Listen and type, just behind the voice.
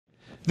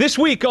This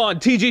week on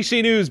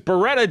TGC News,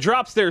 Beretta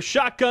drops their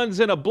shotguns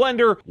in a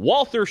blender,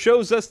 Walther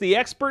shows us the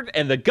expert,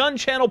 and the gun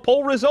channel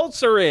poll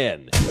results are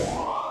in.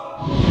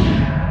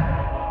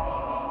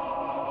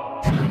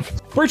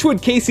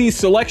 Birchwood Casey's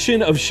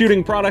selection of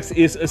shooting products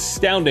is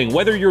astounding.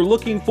 Whether you're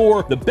looking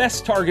for the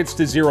best targets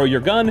to zero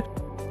your gun,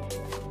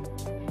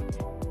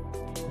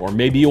 or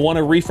maybe you want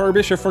to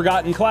refurbish a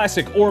forgotten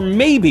classic, or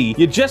maybe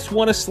you just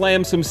want to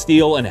slam some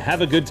steel and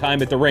have a good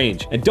time at the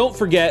range. And don't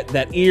forget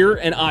that ear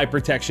and eye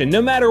protection.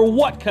 No matter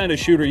what kind of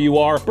shooter you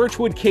are,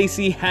 Birchwood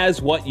Casey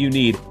has what you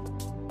need.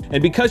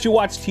 And because you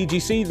watch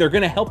TGC, they're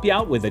going to help you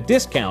out with a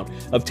discount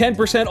of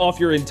 10% off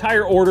your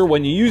entire order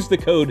when you use the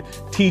code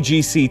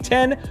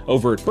TGC10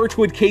 over at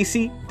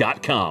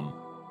birchwoodcasey.com.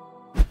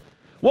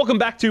 Welcome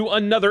back to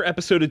another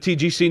episode of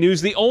TGC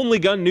News, the only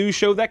gun news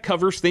show that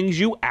covers things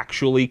you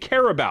actually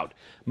care about.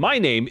 My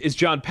name is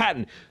Jon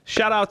Patton.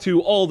 Shout out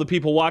to all the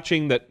people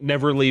watching that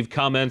never leave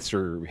comments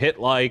or hit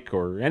like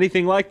or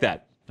anything like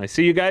that. I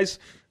see you guys,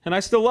 and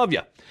I still love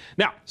you.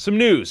 Now, some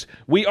news.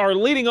 We are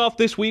leading off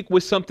this week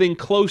with something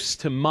close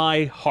to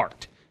my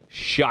heart.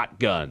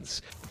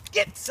 Shotguns.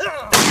 Get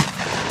some!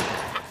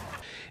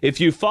 If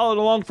you followed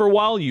along for a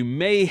while, you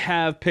may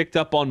have picked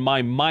up on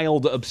my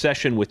mild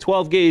obsession with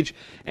 12 gauge,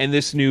 and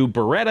this new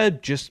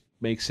Beretta just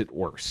makes it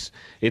worse.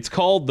 It's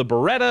called the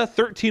Beretta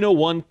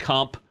 1301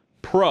 Comp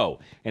Pro,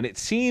 and it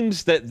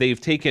seems that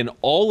they've taken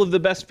all of the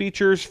best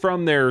features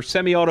from their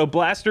semi-auto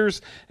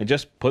blasters and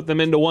just put them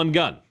into one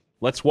gun.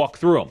 Let's walk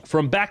through them.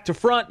 From back to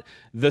front,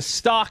 the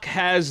stock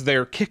has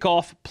their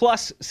Kickoff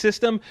Plus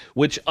system,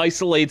 which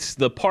isolates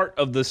the part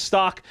of the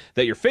stock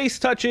that your face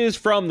touches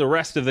from the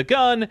rest of the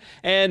gun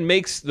and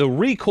makes the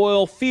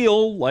recoil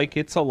feel like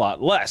it's a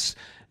lot less.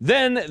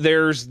 Then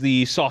there's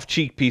the soft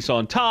cheek piece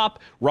on top,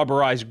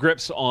 rubberized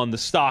grips on the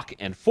stock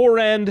and fore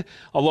end,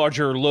 a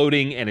larger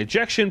loading and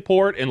ejection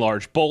port,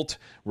 enlarged bolt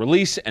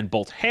release and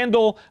bolt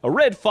handle, a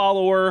red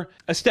follower,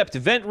 a stepped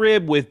vent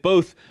rib with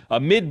both a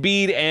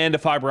mid-bead and a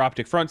fiber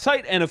optic front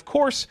sight, and of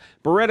course,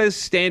 Beretta's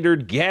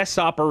standard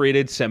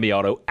gas-operated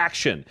semi-auto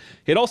action.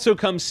 It also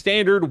comes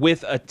standard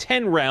with a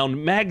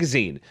 10-round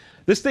magazine.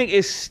 This thing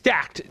is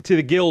stacked to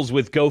the gills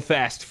with go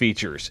fast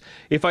features.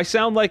 If I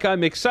sound like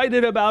I'm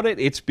excited about it,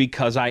 it's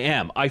because I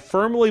am. I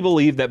firmly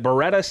believe that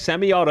Beretta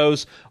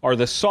semi-autos are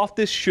the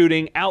softest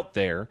shooting out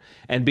there,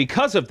 and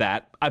because of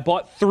that, I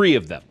bought 3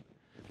 of them.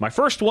 My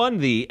first one,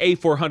 the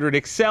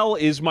A400 XL,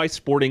 is my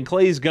sporting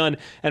clays gun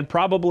and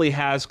probably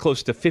has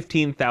close to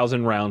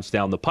 15,000 rounds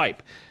down the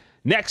pipe.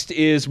 Next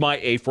is my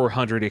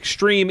A400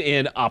 Extreme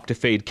in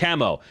Optifade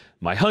Camo,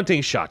 my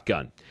hunting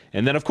shotgun.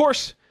 And then, of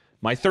course,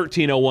 my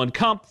 1301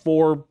 Comp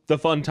for the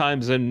fun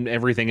times and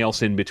everything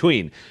else in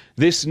between.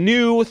 This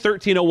new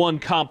 1301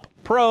 Comp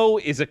Pro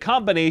is a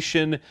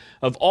combination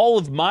of all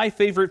of my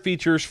favorite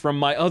features from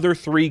my other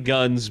 3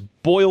 guns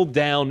boiled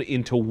down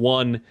into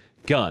one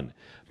gun.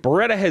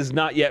 Beretta has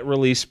not yet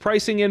released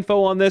pricing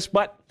info on this,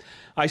 but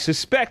I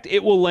suspect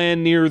it will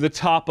land near the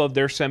top of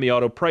their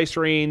semi-auto price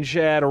range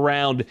at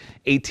around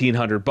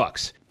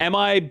 $1,800. Am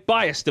I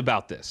biased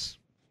about this?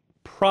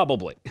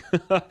 Probably.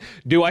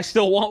 Do I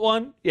still want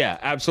one? Yeah,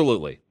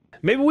 absolutely.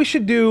 Maybe we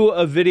should do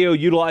a video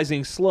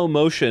utilizing slow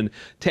motion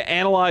to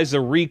analyze the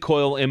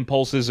recoil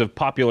impulses of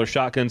popular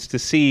shotguns to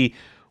see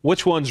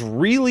which ones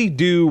really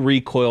do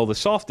recoil the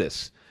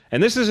softest.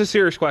 And this is a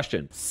serious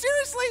question.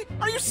 Seriously?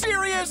 Are you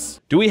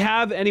serious? Do we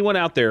have anyone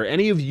out there,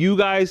 any of you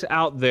guys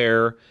out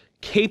there,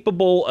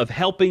 capable of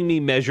helping me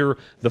measure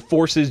the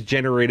forces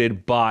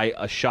generated by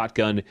a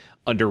shotgun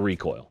under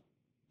recoil?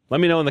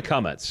 Let me know in the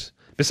comments.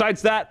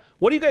 Besides that,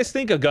 what do you guys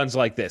think of guns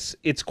like this?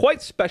 It's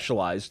quite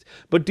specialized,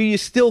 but do you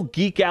still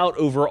geek out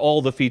over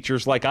all the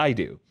features like I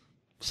do?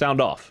 Sound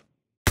off.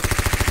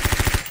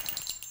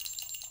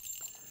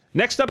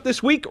 Next up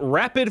this week,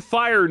 rapid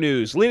fire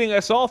news. Leading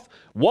us off,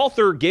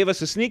 Walther gave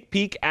us a sneak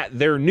peek at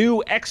their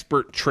new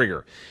Expert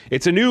trigger.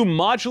 It's a new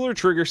modular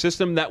trigger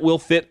system that will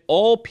fit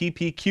all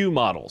PPQ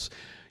models.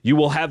 You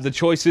will have the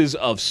choices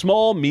of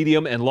small,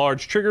 medium, and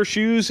large trigger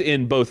shoes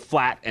in both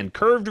flat and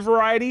curved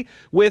variety,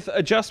 with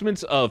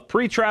adjustments of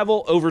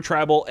pre-travel,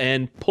 over-travel,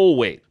 and pull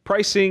weight.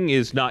 Pricing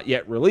is not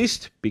yet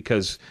released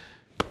because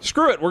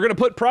screw it, we're going to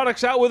put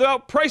products out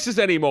without prices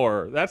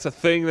anymore. That's a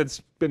thing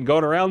that's been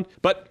going around.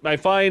 But I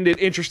find it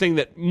interesting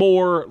that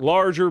more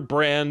larger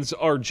brands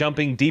are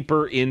jumping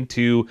deeper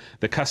into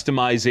the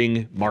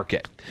customizing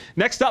market.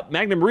 Next up,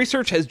 Magnum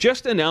Research has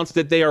just announced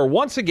that they are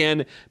once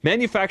again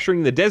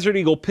manufacturing the Desert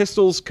Eagle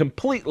pistols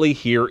completely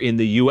here in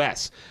the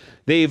US.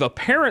 They've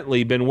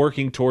apparently been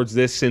working towards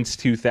this since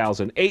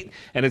 2008,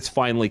 and it's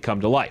finally come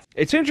to life.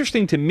 It's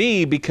interesting to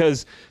me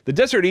because the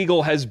Desert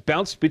Eagle has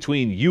bounced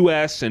between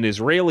US and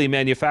Israeli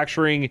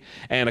manufacturing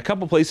and a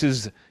couple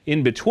places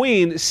in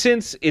between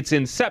since its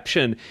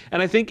inception,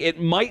 and I think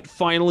it might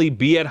finally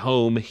be at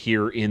home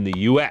here in the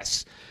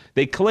US.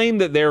 They claim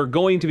that they're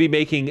going to be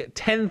making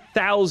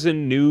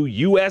 10,000 new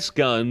US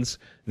guns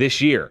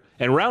this year.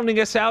 And rounding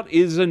us out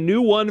is a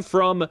new one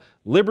from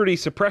Liberty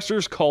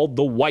Suppressors called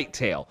the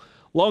Whitetail.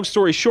 Long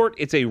story short,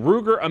 it's a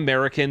Ruger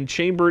American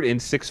chambered in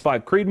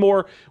 6.5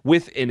 Creedmoor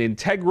with an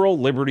integral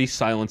Liberty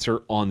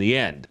silencer on the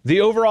end.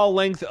 The overall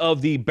length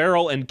of the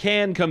barrel and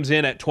can comes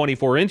in at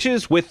 24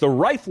 inches, with the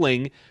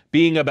rifling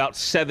being about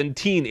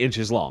 17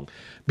 inches long.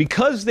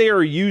 Because they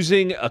are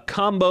using a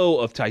combo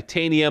of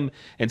titanium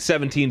and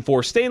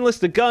 17.4 stainless,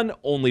 the gun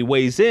only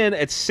weighs in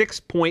at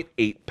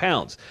 6.8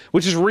 pounds,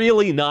 which is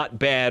really not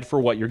bad for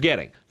what you're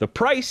getting. The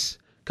price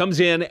comes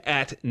in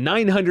at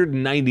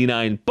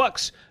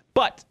 $999,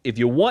 but if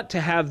you want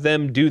to have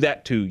them do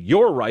that to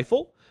your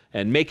rifle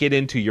and make it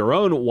into your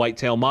own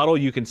Whitetail model,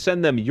 you can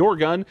send them your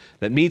gun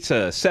that meets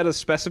a set of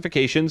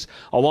specifications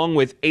along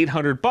with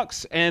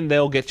 $800 and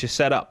they'll get you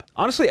set up.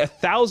 Honestly,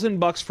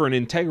 $1,000 for an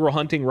integral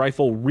hunting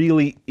rifle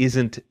really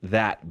isn't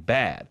that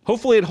bad.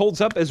 Hopefully it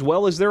holds up as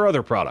well as their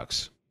other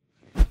products.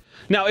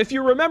 Now, if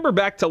you remember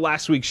back to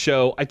last week's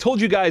show, I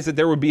told you guys that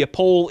there would be a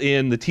poll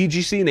in the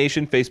TGC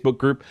Nation Facebook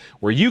group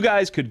where you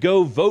guys could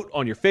go vote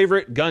on your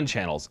favorite gun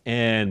channels.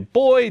 And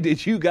boy,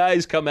 did you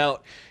guys come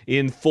out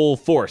in full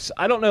force.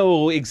 I don't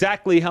know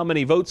exactly how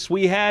many votes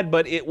we had,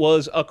 but it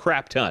was a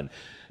crap ton.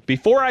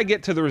 Before I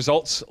get to the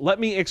results, let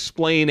me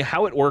explain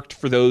how it worked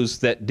for those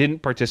that didn't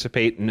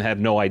participate and have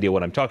no idea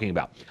what I'm talking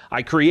about.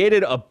 I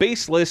created a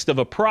base list of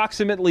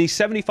approximately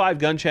 75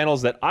 gun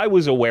channels that I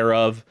was aware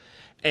of,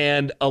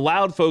 and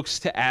allowed folks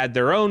to add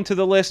their own to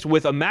the list,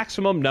 with a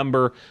maximum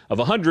number of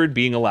 100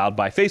 being allowed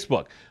by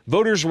Facebook.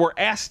 Voters were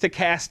asked to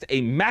cast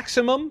a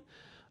maximum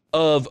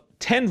of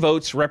 10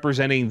 votes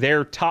representing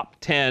their top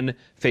 10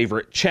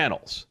 favorite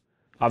channels.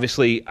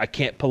 Obviously, I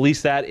can't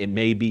police that. It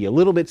may be a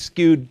little bit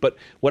skewed, but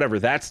whatever.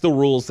 That's the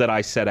rules that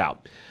I set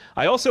out.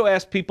 I also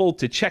asked people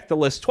to check the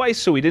list twice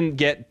so we didn't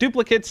get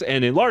duplicates,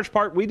 and in large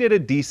part, we did a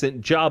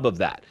decent job of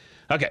that.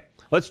 Okay,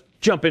 let's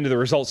jump into the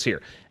results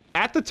here.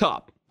 At the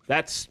top,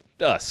 that's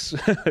us,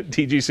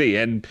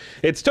 TGC, and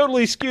it's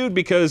totally skewed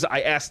because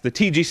I asked the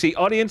TGC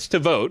audience to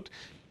vote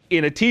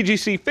in a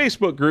TGC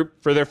Facebook group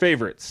for their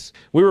favorites.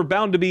 We were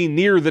bound to be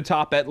near the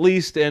top at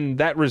least, and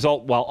that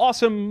result, while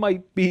awesome,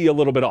 might be a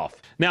little bit off.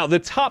 Now, the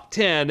top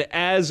 10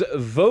 as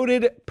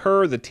voted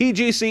per the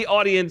TGC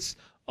audience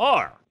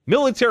are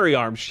Military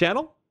Arms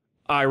Channel,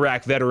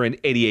 Iraq Veteran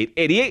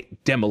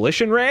 8888,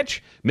 Demolition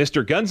Ranch,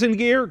 Mr. Guns and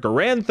Gear,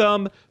 Garand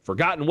Thumb,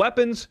 Forgotten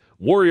Weapons,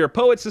 Warrior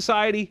Poet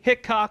Society,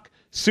 Hickok,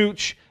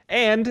 Such,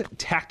 and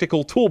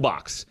Tactical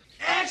Toolbox.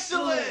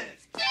 Excellent!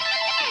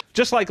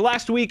 Just like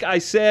last week, I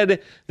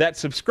said that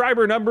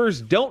subscriber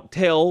numbers don't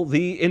tell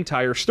the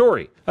entire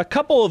story. A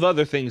couple of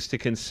other things to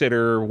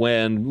consider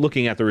when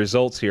looking at the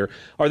results here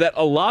are that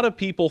a lot of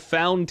people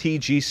found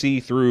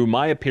TGC through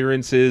my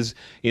appearances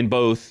in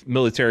both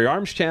Military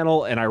Arms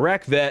Channel and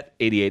Iraq Vet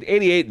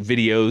 8888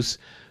 videos.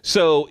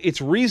 So it's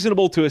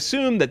reasonable to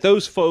assume that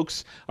those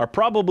folks are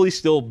probably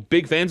still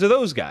big fans of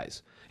those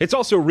guys. It's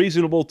also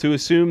reasonable to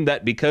assume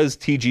that because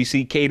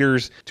TGC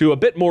caters to a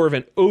bit more of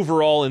an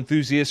overall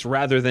enthusiast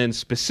rather than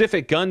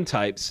specific gun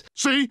types.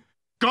 See?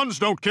 Guns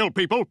don't kill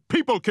people,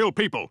 people kill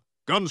people.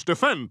 Guns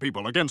defend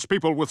people against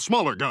people with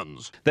smaller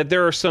guns. That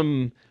there are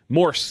some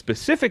more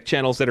specific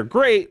channels that are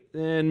great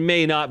and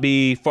may not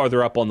be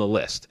farther up on the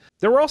list.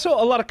 There were also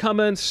a lot of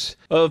comments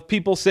of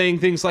people saying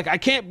things like, I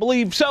can't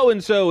believe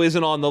so-and-so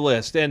isn't on the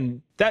list.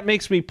 And that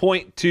makes me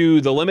point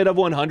to the limit of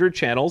 100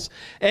 channels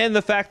and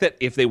the fact that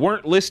if they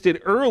weren't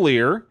listed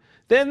earlier,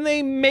 then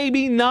they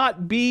maybe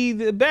not be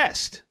the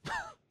best.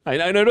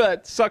 I know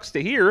that sucks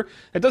to hear.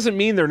 That doesn't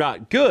mean they're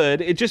not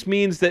good. It just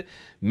means that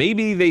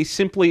maybe they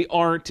simply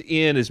aren't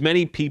in as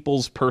many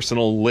people's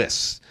personal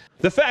lists.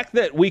 The fact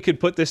that we could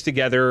put this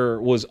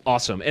together was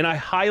awesome, and I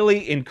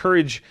highly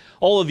encourage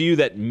all of you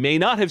that may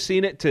not have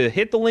seen it to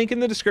hit the link in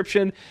the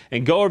description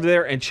and go over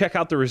there and check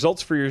out the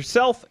results for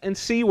yourself and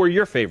see where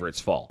your favorites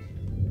fall.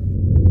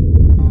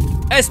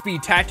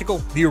 SB Tactical,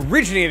 the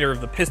originator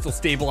of the pistol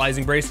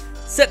stabilizing brace,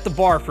 set the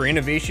bar for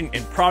innovation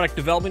and product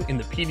development in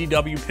the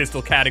PDW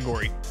pistol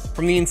category.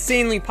 From the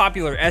insanely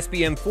popular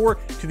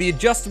SBM4 to the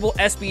adjustable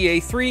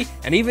SBA3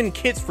 and even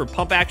kits for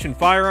pump-action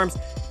firearms,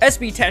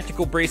 SB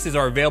Tactical braces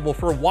are available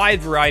for a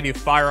wide variety of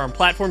firearm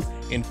platforms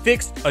in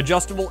fixed,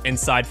 adjustable, and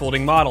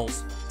side-folding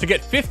models. To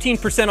get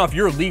 15% off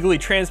your legally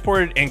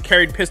transported and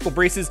carried pistol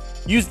braces,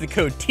 use the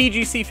code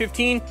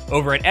TGC15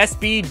 over at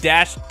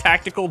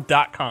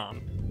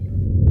sb-tactical.com.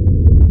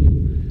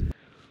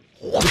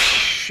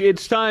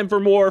 It's time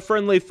for more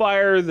Friendly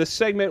Fire, the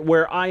segment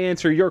where I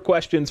answer your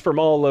questions from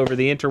all over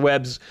the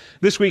interwebs.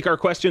 This week our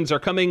questions are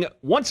coming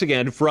once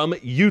again from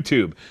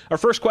YouTube. Our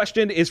first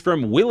question is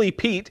from Willie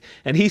Pete,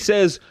 and he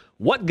says,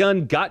 what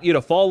gun got you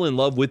to fall in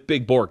love with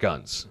big bore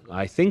guns?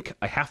 I think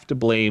I have to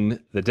blame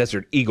the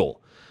Desert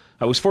Eagle.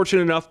 I was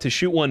fortunate enough to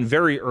shoot one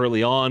very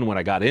early on when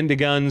I got into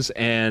guns,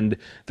 and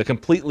the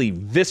completely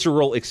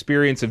visceral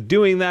experience of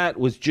doing that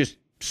was just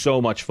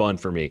so much fun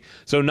for me.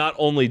 So not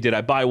only did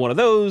I buy one of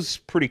those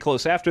pretty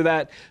close after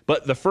that,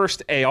 but the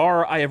first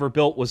AR I ever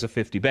built was a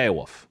 50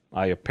 Beowulf.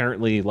 I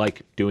apparently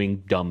like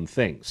doing dumb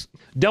things.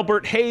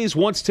 Delbert Hayes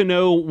wants to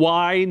know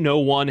why no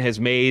one has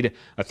made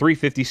a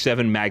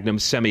 357 Magnum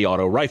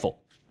semi-auto rifle.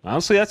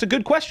 Honestly, that's a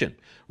good question.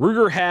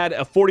 Ruger had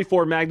a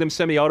 44 Magnum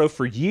semi-auto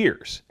for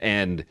years,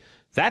 and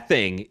that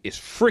thing is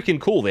freaking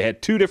cool. They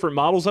had 2 different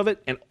models of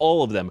it, and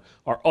all of them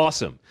are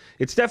awesome.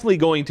 It's definitely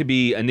going to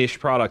be a niche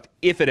product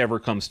if it ever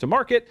comes to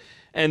market,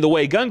 and the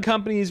way gun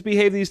companies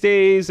behave these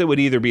days, it would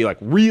either be like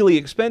really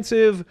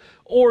expensive,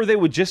 or they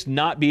would just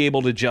not be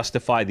able to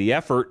justify the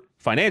effort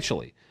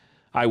financially.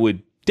 I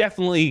would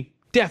definitely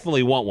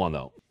want one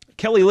though.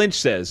 Kelly Lynch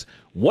says,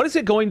 what is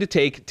it going to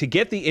take to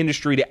get the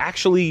industry to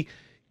actually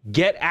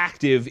get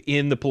active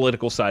in the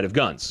political side of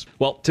guns?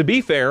 Well, to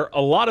be fair,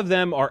 a lot of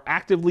them are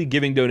actively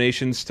giving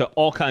donations to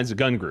all kinds of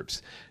gun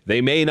groups. They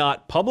may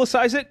not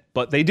publicize it,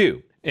 but they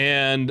do.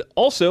 And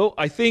also,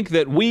 I think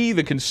that we,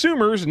 the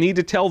consumers, need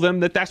to tell them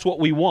that that's what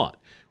we want.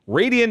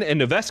 Radian and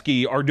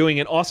Noveski are doing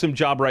an awesome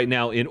job right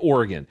now in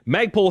Oregon.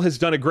 Magpul has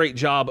done a great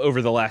job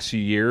over the last few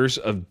years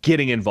of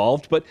getting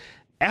involved, but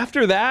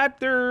after that,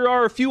 there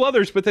are a few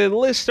others, but the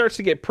list starts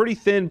to get pretty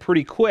thin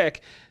pretty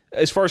quick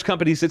as far as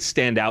companies that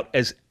stand out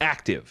as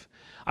active.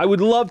 I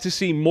would love to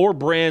see more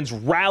brands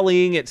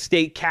rallying at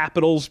state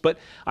capitals, but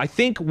I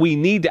think we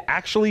need to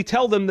actually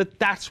tell them that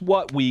that's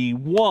what we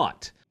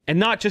want. And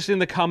not just in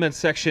the comments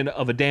section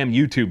of a damn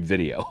YouTube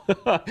video.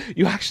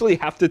 You actually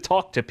have to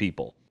talk to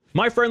people.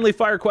 My friendly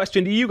fire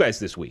question to you guys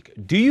this week.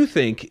 Do you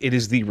think it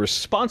is the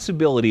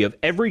responsibility of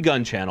every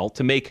gun channel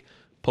to make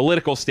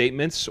political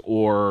statements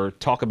or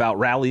talk about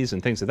rallies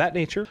and things of that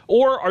nature?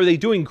 Or are they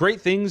doing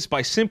great things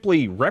by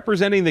simply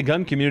representing the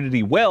gun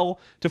community well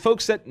to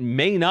folks that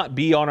may not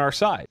be on our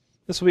side?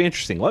 This will be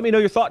interesting. Let me know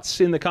your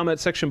thoughts in the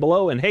comment section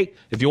below. And hey,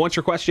 if you want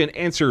your question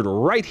answered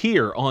right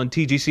here on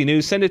TGC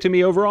News, send it to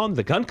me over on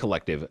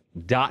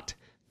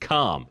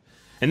theguncollective.com.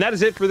 And that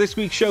is it for this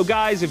week's show,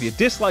 guys. If you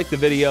disliked the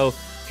video,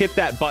 hit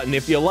that button.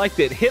 If you liked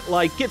it, hit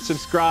like, get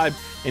subscribed,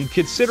 and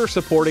consider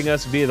supporting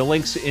us via the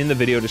links in the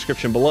video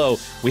description below.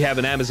 We have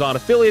an Amazon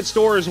affiliate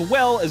store as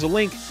well as a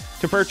link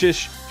to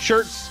purchase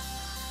shirts.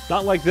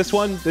 Not like this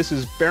one. This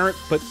is Barrett,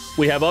 but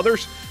we have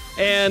others.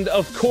 And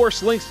of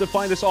course, links to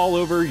find us all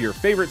over your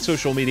favorite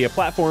social media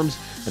platforms.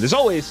 And as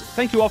always,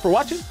 thank you all for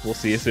watching. We'll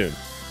see you soon.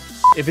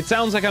 If it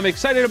sounds like I'm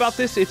excited about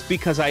this, it's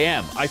because I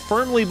am. I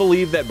firmly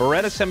believe that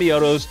Beretta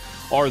semi-autos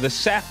are the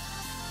sad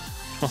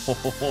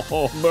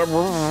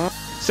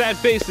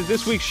face that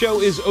this week's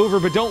show is over,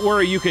 but don't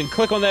worry, you can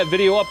click on that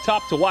video up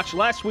top to watch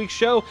last week's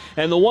show,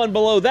 and the one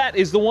below that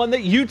is the one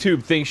that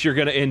YouTube thinks you're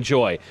going to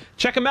enjoy.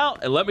 Check them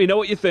out and let me know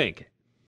what you think.